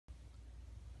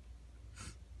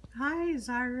Hi,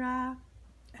 Zara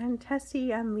and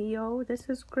Tessie and Leo. This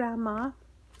is Grandma.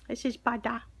 This is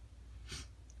Bada.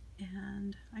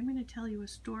 And I'm going to tell you a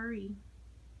story.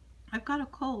 I've got a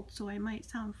cold, so I might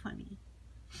sound funny.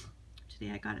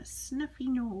 Today I got a snuffy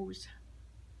nose.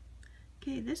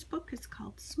 Okay, this book is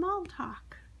called Small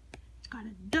Talk. It's got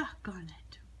a duck on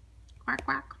it. Quack,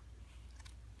 quack.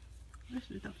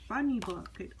 This is a funny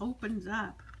book. It opens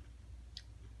up.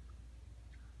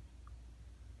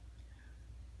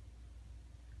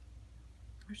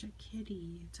 There's a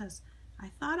kitty. It says, "I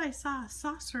thought I saw a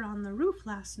saucer on the roof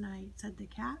last night," said the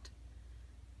cat.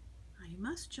 "I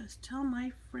must just tell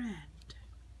my friend."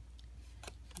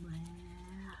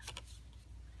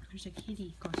 There's a kitty.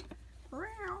 It goes,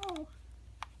 "Meow,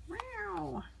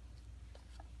 meow,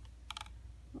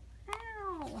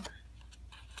 meow."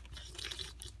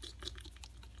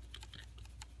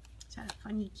 Is that a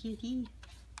funny kitty?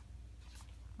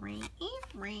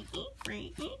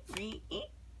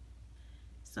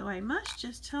 So I must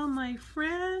just tell my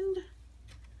friend.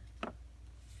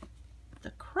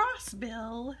 The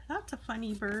crossbill, that's a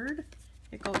funny bird.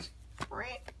 It goes,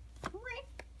 "Rick,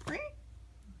 rick, rick."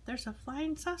 "There's a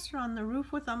flying saucer on the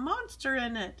roof with a monster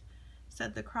in it,"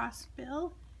 said the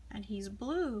crossbill, "and he's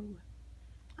blue.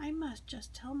 I must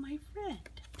just tell my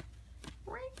friend."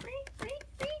 Rick, rick, rick,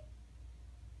 rick.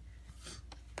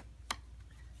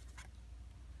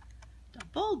 The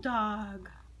bulldog.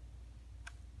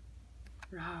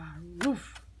 Rah,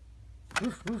 roof,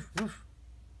 roof, roof, roof.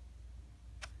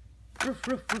 Roof,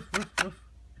 roof, roof, roof, roof.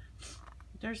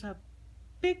 "There's a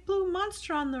big blue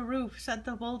monster on the roof," said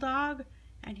the bulldog,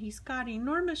 "and he's got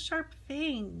enormous sharp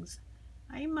fangs.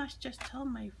 I must just tell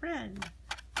my friend."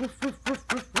 Woof, woof, woof,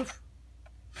 woof, woof.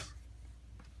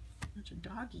 That's a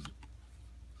doggy.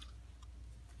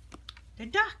 The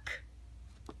duck.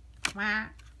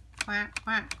 Quack, quack,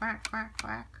 quack, quack, quack,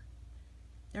 quack.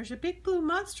 "There's a big blue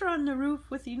monster on the roof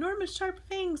with enormous sharp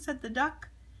fangs," said the duck,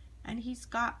 "and he's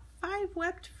got 5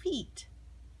 webbed feet.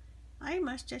 I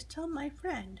must just tell my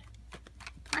friend."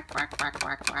 Quack, quack, quack,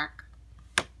 quack, quack.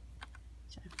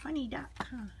 It's a funny duck,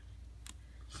 huh?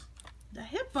 The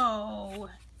hippo.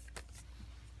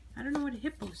 I don't know what a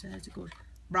hippo says. It goes,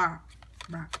 "Blah,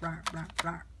 blah, blah, blah,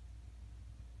 blah."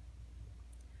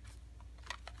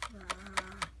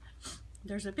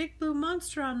 "There's a big blue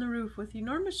monster on the roof with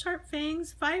enormous sharp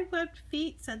fangs, 5 webbed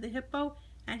feet," said the hippo,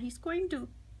 "and he's going to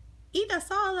eat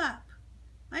us all up.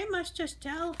 I must just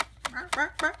tell."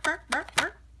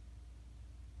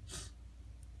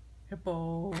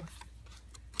 Hippo.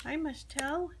 "I must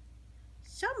tell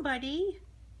somebody."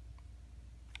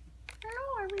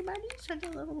 "Hello, everybody," said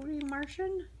the little green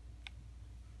Martian.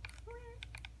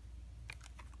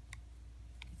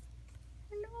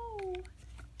 "Hello."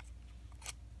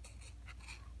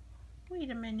 Wait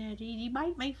a minute, did he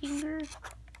bite my finger?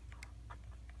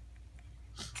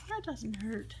 That doesn't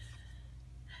hurt.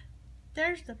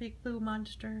 There's the big blue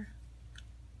monster.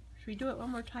 Should we do it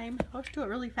one more time? Let's do it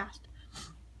really fast.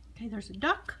 Okay, there's a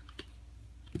duck.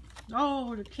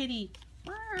 Oh, the kitty.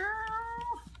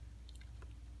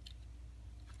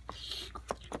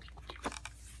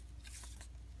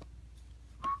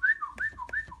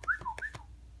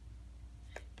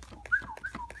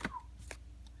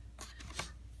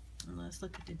 And let's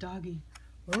look at the doggy.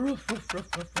 Roof, roof, roof,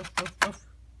 roof, roof, roof, roof.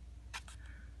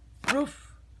 Roof.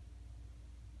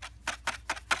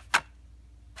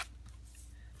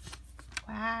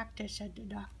 Quack, said the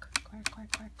duck. Quack,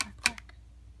 quack, quack, quack, quack.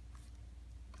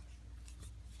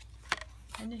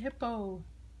 And the hippo.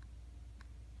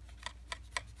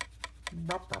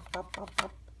 Bop, bop, bop, bop,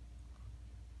 bop.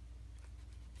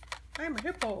 "I'm a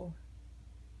hippo."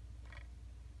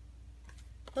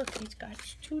 Look, he's got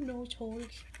 2 nose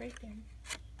holes right there.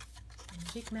 And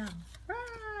a big mouth.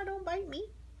 "Ah, don't bite me."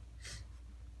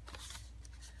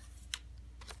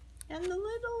 And the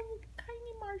little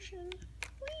tiny Martian.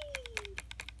 Whee!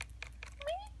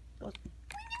 Goes.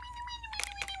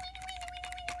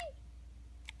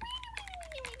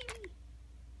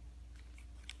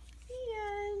 The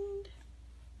end.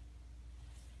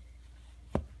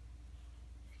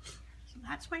 So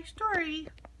that's my story.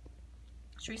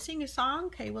 Should we sing a song?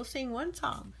 Okay, we'll sing one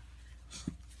song.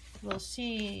 We'll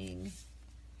sing,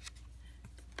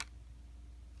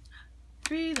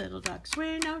 "Three little ducks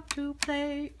went out to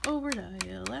play over the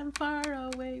hill and far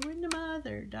away. When the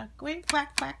mother duck went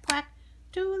quack, quack, quack,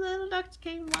 2 little ducks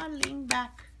came waddling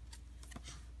back."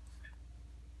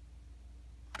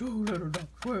 2 little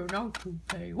ducks went out to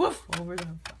play, woof, over the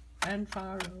hill and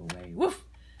far away, woof.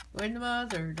 When the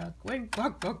mother duck went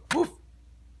quack, quack, woof,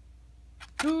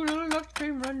 2 little ducks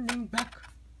came running back.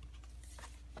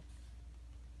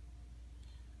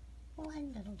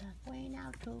 One little duck went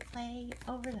out to play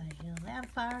over the hill and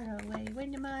far away.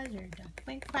 When the mother duck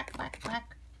went quack, quack,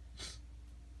 quack,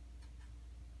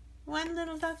 one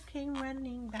little duck came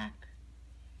running back.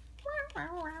 Wow,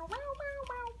 wow, wow, wow, wow,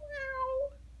 wow.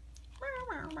 Wow,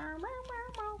 wow, wow, wow, wow,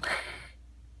 wow.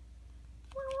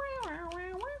 Wow, wow, wow,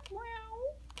 wow, wow, wow.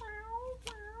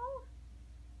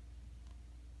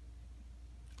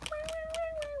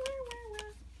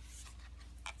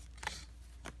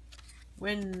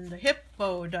 When the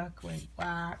hippo duck went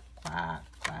quack, quack,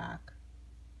 quack,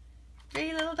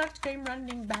 3 little ducks came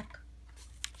running back.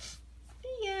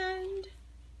 The end.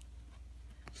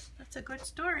 That's a good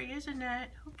story, isn't it?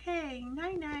 Okay,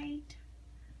 night-night.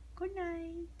 Good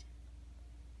night.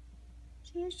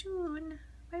 See you soon.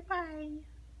 Bye-bye.